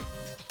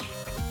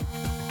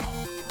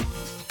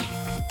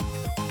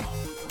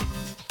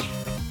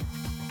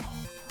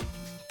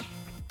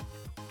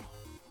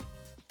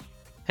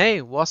Hey,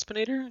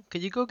 Waspinator,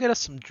 could you go get us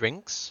some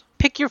drinks?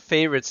 Pick your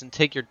favorites and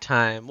take your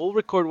time. We'll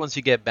record once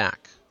you get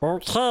back.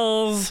 Okay,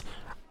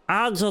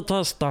 I get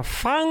us the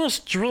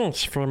finest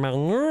drinks for my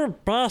new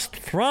best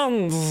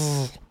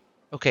friends.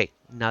 Okay,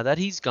 now that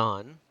he's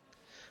gone.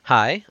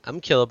 Hi, I'm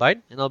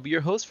Kilobyte, and I'll be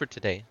your host for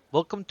today.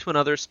 Welcome to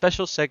another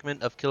special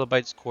segment of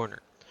Kilobyte's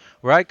Corner,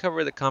 where I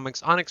cover the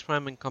comics Onyx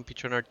Prime and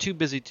Computron are too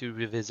busy to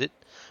revisit,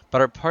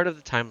 but are part of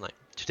the timeline.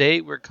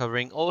 Today we're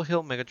covering All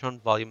Hail Megatron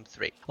Volume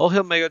 3. All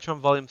Hail Megatron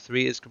Volume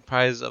 3 is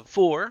comprised of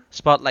 4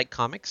 Spotlight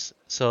comics,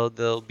 so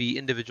there'll be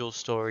individual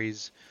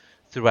stories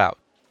throughout.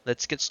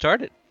 Let's get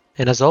started.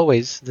 And as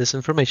always, this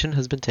information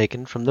has been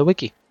taken from the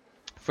wiki.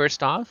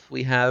 First off,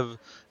 we have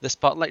the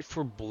Spotlight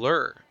for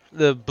Blur.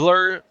 The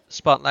Blur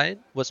Spotlight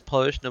was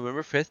published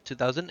November 5th,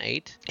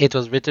 2008. It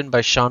was written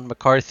by Sean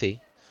McCarthy.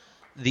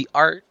 The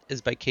art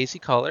is by Casey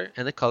Collar,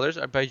 and the colors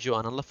are by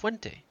Joana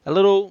Lafuente. A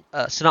little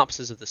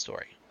synopsis of the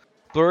story.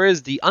 Blur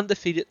is the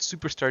undefeated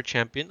superstar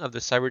champion of the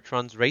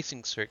Cybertron's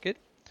racing circuit.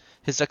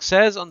 His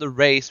success on the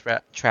race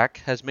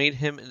track has made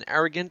him an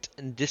arrogant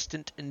and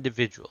distant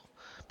individual.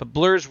 But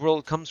Blur's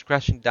world comes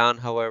crashing down,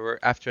 however,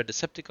 after a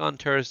Decepticon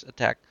terrorist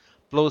attack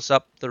blows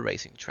up the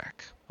racing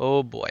track.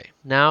 Oh boy.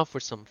 Now for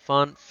some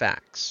fun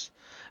facts.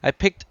 I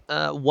picked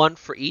one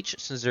for each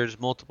since there's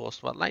multiple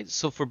spotlights.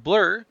 So for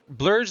Blur,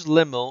 Blur's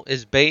limo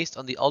is based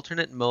on the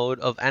alternate mode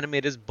of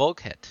Animated's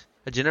Bulkhead,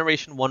 a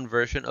Generation 1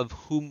 version of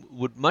whom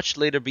would much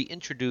later be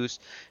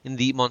introduced in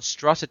the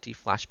Monstrosity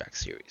flashback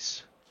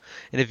series.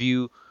 And if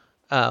you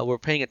were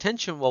paying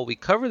attention while we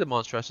covered the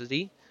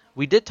Monstrosity,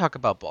 we did talk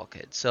about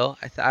Bulkhead, so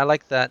I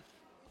like that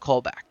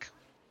callback.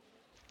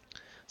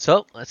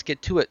 So let's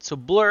get to it. So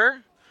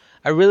Blur,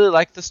 I really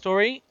liked the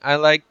story. I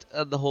liked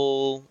the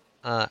whole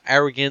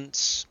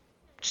arrogance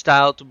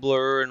style to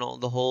Blur and all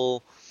the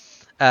whole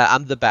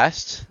I'm the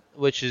best,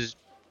 which is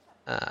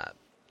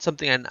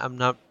something I'm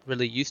not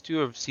really used to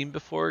or have seen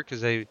before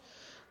because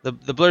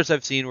the Blurs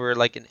I've seen were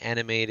like in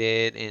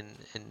Animated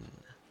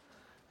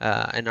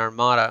and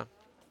Armada,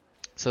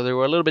 so they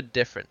were a little bit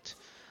different.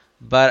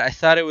 But I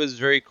thought it was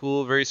very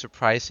cool, very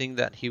surprising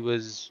that he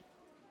was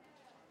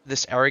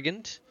this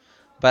arrogant.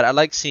 But I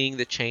like seeing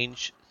the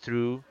change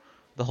through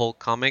the whole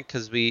comic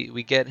because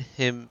we get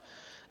him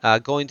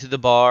going to the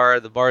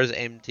bar is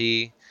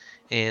empty,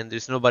 and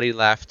there's nobody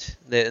left.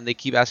 And they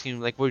keep asking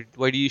him, like,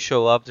 where do you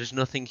show up? There's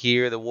nothing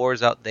here. The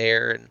war's out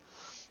there.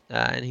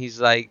 And he's,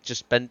 like,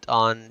 just bent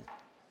on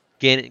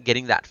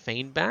getting that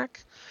fame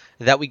back.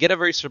 That we get a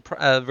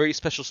very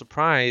special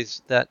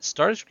surprise that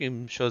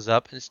Starscream shows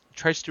up and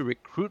tries to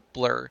recruit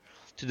Blur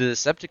to the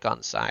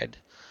Decepticon side.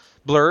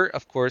 Blur,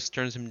 of course,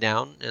 turns him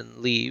down and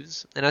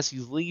leaves. And as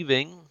he's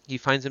leaving, he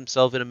finds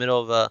himself in the middle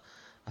of a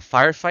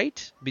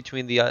firefight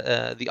between the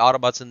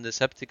Autobots and the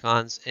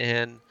Decepticons,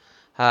 and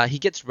he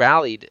gets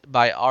rallied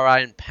by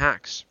Orion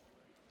Pax.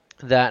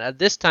 That at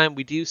this time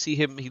we do see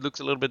him. He looks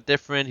a little bit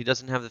different. He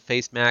doesn't have the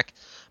face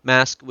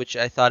mask, which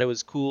I thought it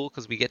was cool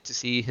because we get to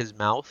see his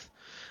mouth,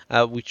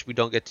 which we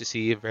don't get to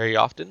see very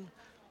often.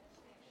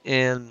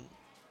 And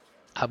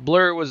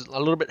Blur was a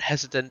little bit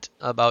hesitant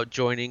about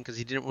joining because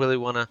he didn't really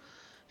want to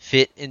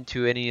fit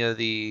into any of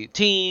the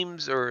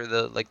teams or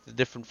the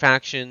different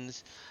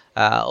factions.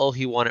 All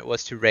he wanted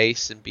was to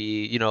race and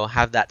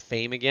have that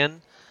fame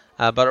again.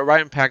 But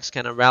Orion Pax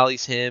kind of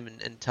rallies him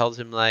and tells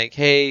him, like,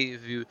 hey,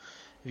 if you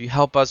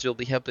help us, you'll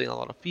be helping a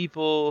lot of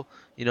people.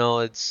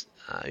 It's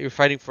you're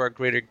fighting for a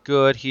greater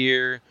good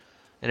here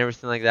and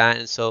everything like that.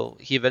 And so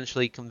he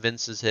eventually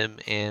convinces him,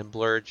 and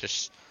Blur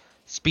just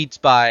speeds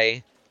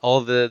by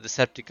all the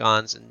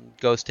Decepticons and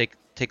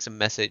takes a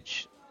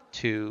message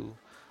to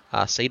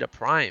Zeta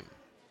Prime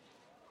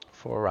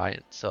for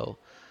Orion. So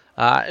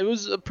it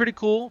was a pretty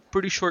cool,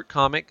 pretty short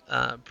comic,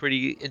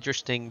 pretty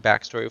interesting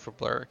backstory for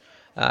Blur.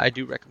 I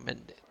do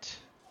recommend it.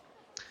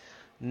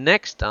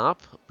 Next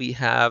up, we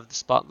have the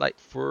spotlight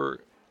for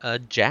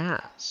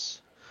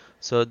Jazz.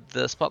 So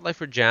the spotlight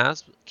for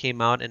Jazz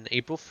came out on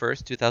April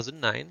 1st,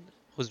 2009.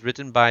 Was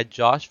written by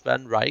Josh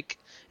Van Ryck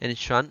and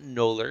Sean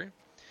Noller.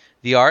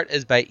 The art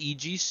is by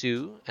E.G.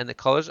 Sue, and the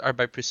colors are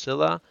by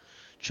Priscilla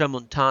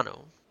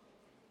Tramontano.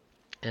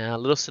 A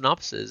little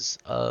synopsis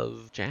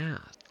of Jazz.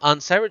 On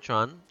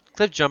Cybertron,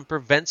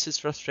 Cliffjumper vents his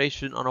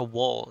frustration on a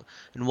wall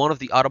in one of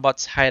the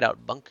Autobots'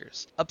 hideout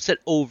bunkers, upset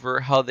over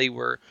how they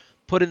were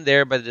put in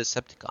there by the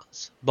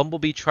Decepticons.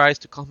 Bumblebee tries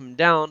to calm him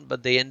down,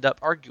 but they end up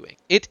arguing.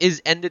 It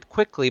is ended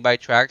quickly by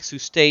Trax, who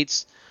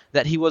states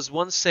that he was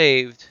once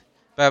saved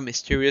by a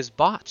mysterious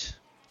bot.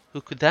 Who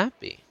could that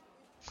be?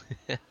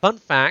 Fun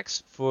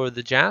facts for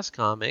the Jazz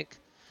comic.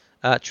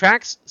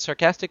 Trax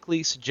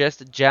sarcastically suggests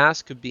that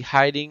Jazz could be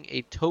hiding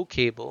a tow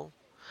cable,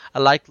 a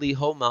likely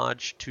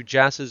homage to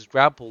Jazz's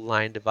grapple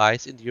line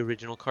device in the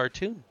original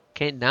cartoon.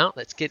 Okay, now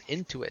let's get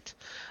into it.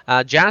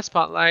 Jazz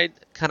Spotlight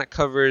kind of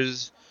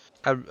covers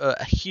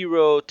a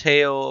hero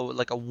tale,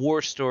 like a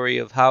war story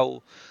of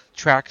how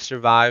Trax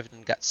survived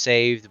and got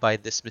saved by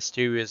this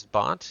mysterious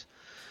bot.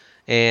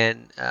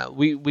 And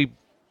we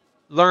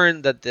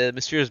learn that the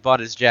mysterious bot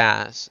is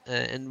Jazz,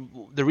 and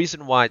the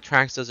reason why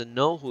Trax doesn't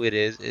know who it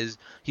is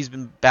he's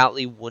been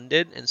badly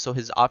wounded, and so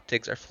his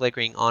optics are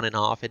flickering on and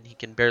off, and he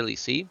can barely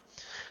see.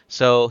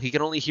 So he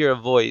can only hear a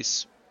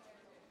voice,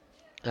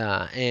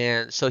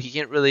 and so he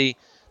can't really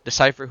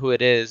decipher who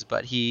it is.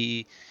 But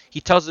he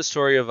tells the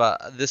story of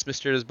this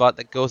mysterious bot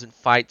that goes and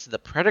fights the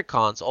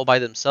Predacons all by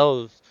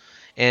themselves,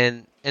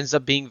 and ends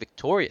up being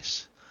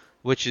victorious,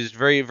 which is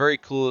very very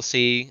cool to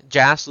see.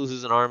 Jas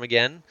loses an arm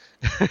again,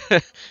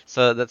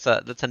 so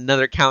that's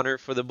another counter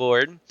for the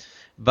board.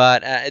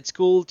 But it's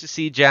cool to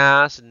see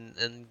Jas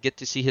and get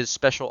to see his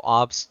special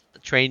ops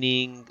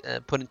training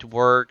put into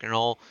work and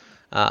all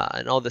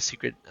the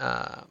secret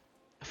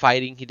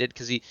fighting he did,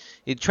 because he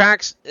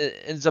tracks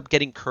ends up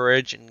getting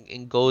courage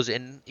and goes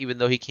in even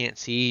though he can't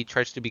see. He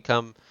tries to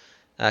become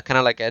kind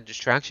of like a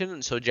distraction,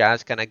 and so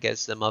Jazz kind of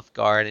gets them off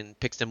guard and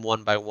picks them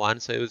one by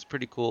one. So it was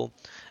pretty cool.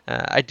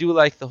 I do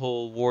like the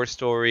whole war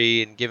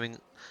story and giving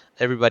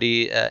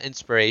everybody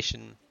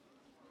inspiration.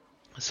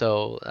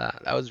 So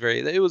that was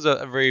it was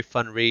a very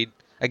fun read.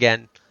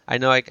 Again, I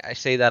know I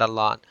say that a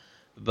lot,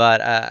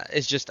 but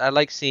it's just I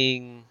like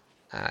seeing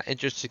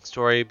interesting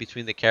story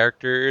between the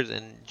characters,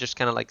 and just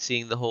kind of like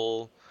seeing the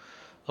whole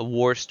a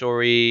war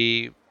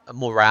story, a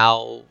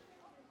morale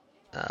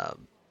uh,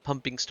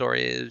 pumping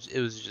story. It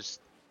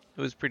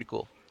was pretty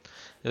cool.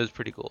 It was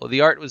pretty cool.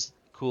 The art was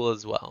cool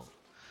as well.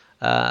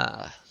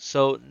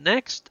 So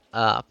next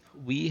up,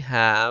 we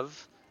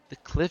have the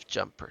Cliff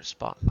Jumper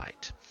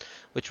Spotlight,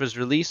 which was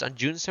released on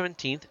June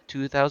 17th,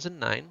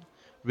 2009,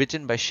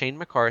 written by Shane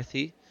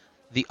McCarthy,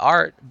 the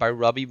art by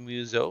Robbie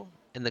Muzo,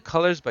 and the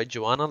colors by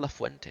Joanna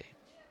Lafuente.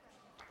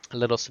 A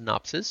little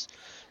synopsis.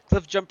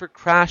 Cliff Jumper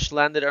crash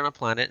landed on a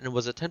planet and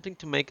was attempting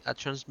to make a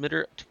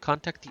transmitter to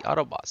contact the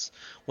Autobots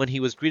when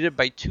he was greeted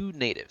by two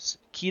natives,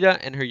 Kida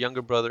and her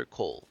younger brother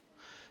Cole.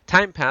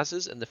 Time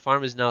passes and the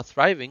farm is now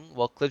thriving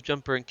while Cliff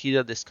Jumper and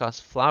Kida discuss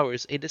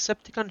flowers. A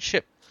Decepticon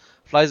ship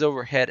flies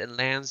overhead and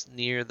lands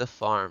near the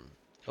farm.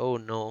 Oh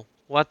no,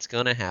 what's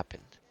gonna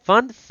happen?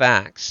 Fun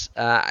facts.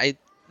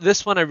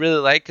 This one I really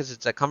like because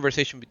it's a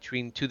conversation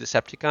between two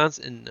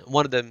Decepticons, and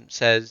one of them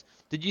says,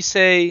 "Did you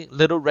say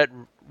Little Red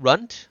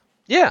Runt?"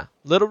 "Yeah."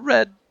 "Little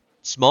Red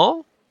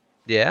Small?"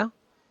 "Yeah."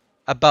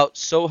 "About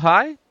so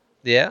high?"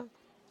 "Yeah."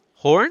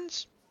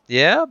 "Horns?"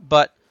 "Yeah,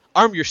 but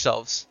arm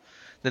yourselves."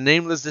 The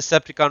nameless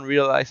Decepticon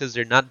realizes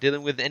they're not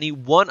dealing with any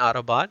one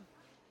Autobot,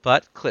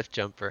 but Cliff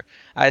Jumper.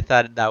 I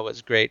thought that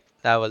was great.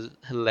 That was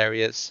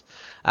hilarious.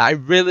 I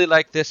really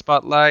like this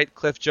spotlight.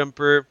 Cliff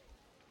Jumper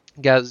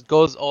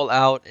goes all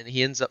out, and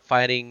he ends up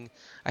fighting,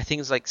 I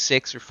think it's like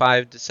 6 or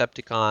 5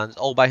 Decepticons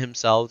all by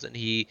himself, and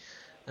he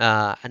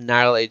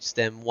annihilates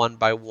them one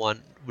by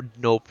one with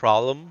no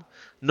problem.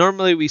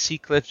 Normally we see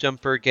Cliff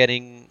Jumper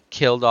getting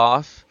killed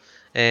off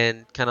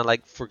and kind of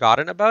like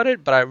forgotten about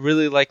it, but I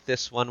really like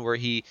this one where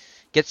he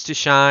gets to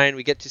shine.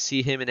 We get to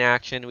see him in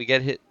action. We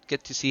get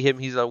to see him.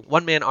 He's a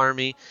one-man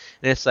army,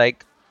 and it's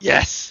like,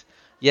 yes,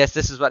 yes,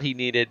 this is what he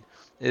needed.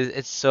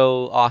 It's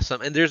so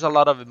awesome, and there's a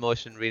lot of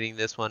emotion reading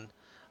this one.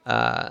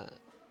 Uh,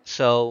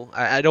 so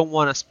I don't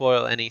want to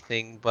spoil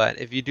anything, but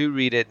if you do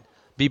read it,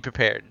 be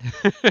prepared.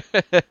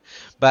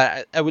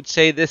 But I would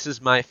say this is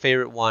my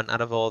favorite one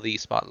out of all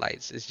these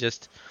spotlights. It's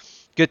just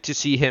good to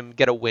see him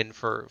get a win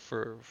for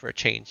a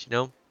change, you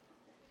know?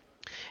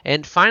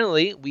 And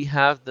finally, we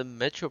have the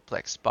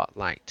Metroplex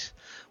Spotlight,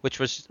 which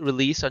was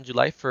released on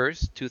July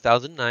 1st,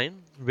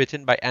 2009,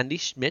 written by Andy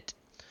Schmidt,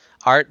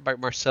 art by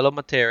Marcelo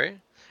Matera,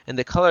 and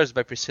the colors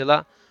by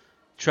Priscilla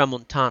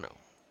Tramontano.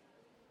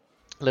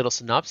 Little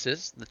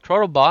synopsis. The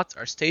Throttlebots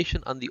are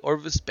stationed on the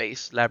Orvis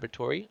Space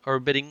Laboratory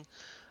orbiting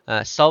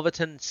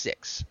Salvaton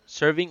 6,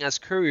 serving as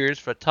couriers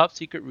for a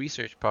top-secret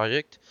research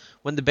project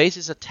when the base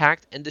is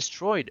attacked and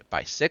destroyed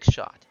by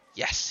Sixshot.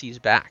 Yes, he's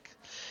back.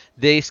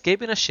 They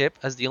escape in a ship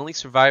as the only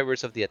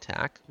survivors of the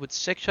attack, with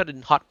Sixshot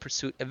in hot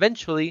pursuit,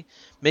 eventually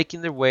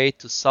making their way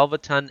to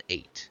Salvaton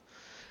 8,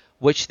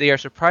 which they are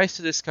surprised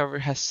to discover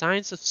has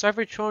signs of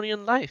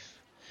Cybertronian life.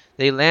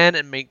 They land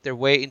and make their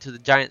way into the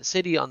giant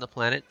city on the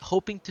planet,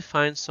 hoping to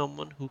find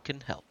someone who can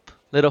help.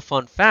 Little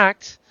fun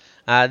fact,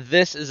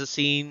 this is a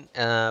scene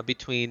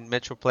between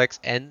Metroplex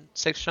and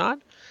Sixshot,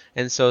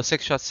 and so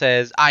Sixshot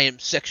says, "I am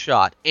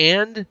Sixshot,"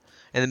 and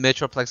the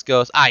Metroplex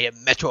goes, "I am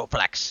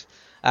Metroplex."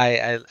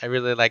 I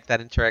really like that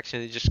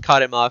interaction. It just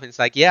cut him off, and it's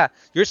like, yeah,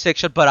 you're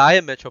Sixshot, but I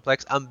am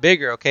Metroplex. I'm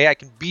bigger, okay? I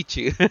can beat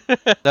you.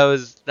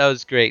 That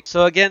was great.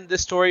 So again,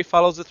 this story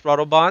follows the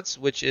Throttlebots,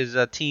 which is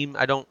a team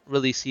I don't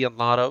really see a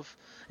lot of,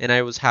 and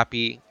I was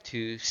happy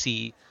to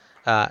see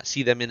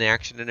them in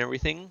action and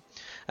everything.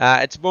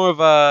 It's more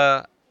of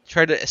a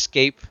try to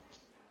escape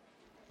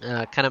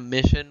kind of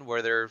mission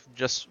where they're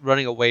just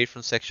running away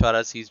from Sixshot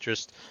as he's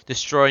just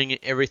destroying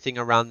everything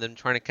around them,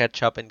 trying to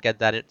catch up and get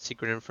that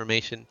secret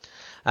information.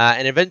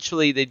 And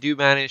eventually they do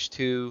manage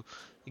to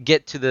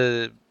get to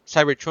the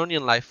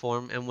Cybertronian life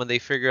form, and when they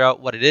figure out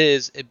what it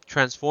is, it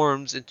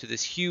transforms into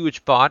this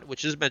huge bot,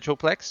 which is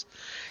Metroplex.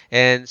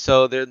 And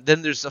so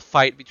then there's a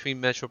fight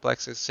between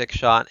Metroplex and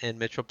Sixshot, and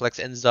Metroplex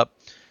ends up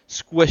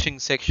squishing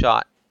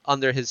Sixshot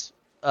under his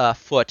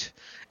foot,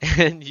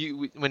 and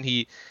when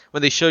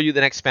they show you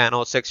the next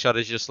panel, Six Shot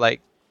is just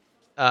like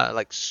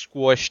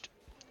squished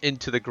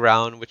into the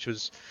ground, which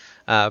was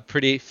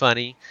pretty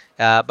funny.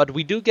 But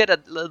we do get a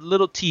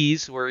little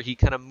tease where he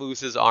kind of moves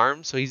his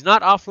arm, so he's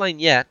not offline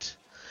yet.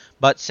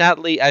 But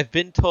sadly, I've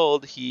been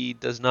told he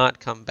does not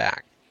come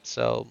back,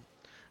 so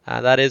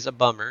that is a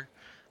bummer.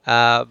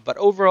 But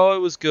overall, it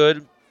was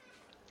good.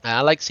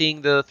 I like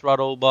seeing the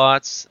throttle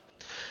bots.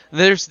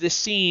 There's this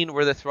scene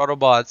where the throttle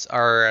bots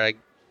are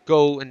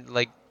go and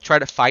try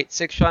to fight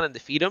Six Shot and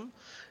defeat him,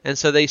 and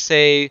so they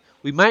say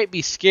we might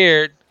be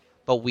scared,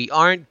 but we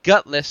aren't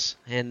gutless,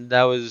 and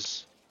that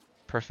was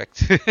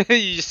perfect.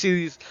 You just see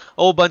these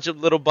whole bunch of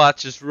little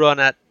bots just run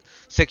at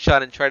Six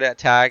Shot and try to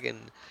attack,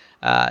 and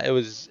it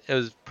was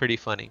pretty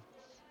funny.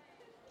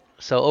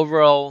 So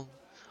overall,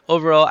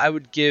 I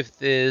would give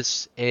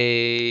this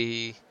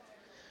a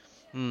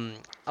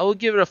I would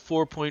give it a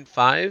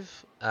 4.5.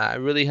 I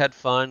really had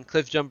fun.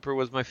 Cliff Jumper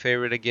was my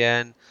favorite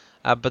again,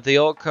 but they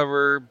all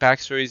cover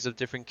backstories of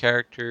different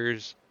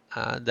characters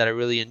that I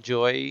really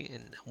enjoy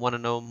and want to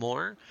know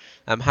more.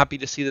 I'm happy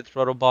to see the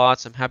Throttle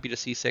Bots. I'm happy to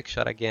see Six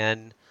Shot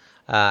again.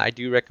 I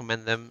do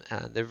recommend them.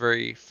 They're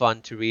very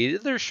fun to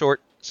read. They're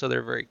short, so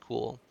they're very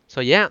cool. So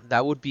yeah,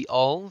 that would be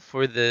all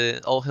for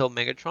the All Hail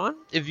Megatron.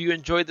 If you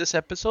enjoyed this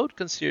episode,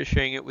 consider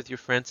sharing it with your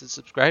friends and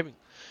subscribing.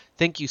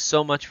 Thank you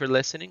so much for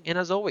listening, and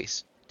as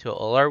always, to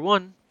all our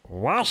one,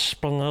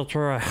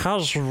 Waspinator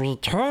has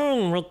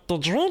returned with the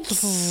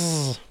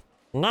drinks.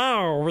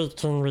 Now we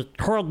can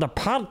record the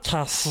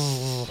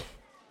podcast.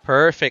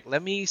 Perfect.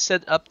 Let me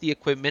set up the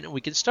equipment and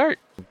we can start.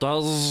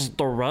 Does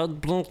the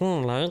red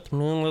blinking light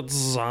mean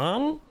it's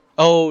on?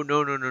 Oh,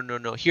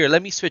 no. Here,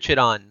 let me switch it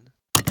on.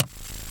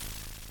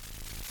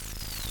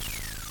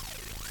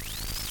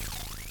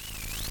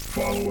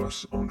 Follow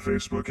us on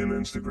Facebook and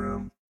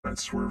Instagram at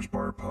Swerves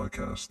Bar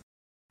Podcast.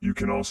 You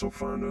can also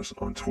find us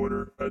on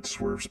Twitter at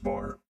Swerves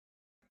Bar.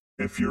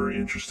 If you're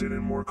interested in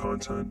more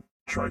content,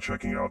 try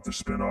checking out the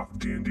spin-off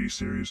D&D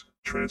series,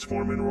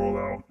 Transform and Roll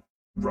Out,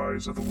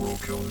 Rise of the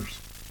World Killers.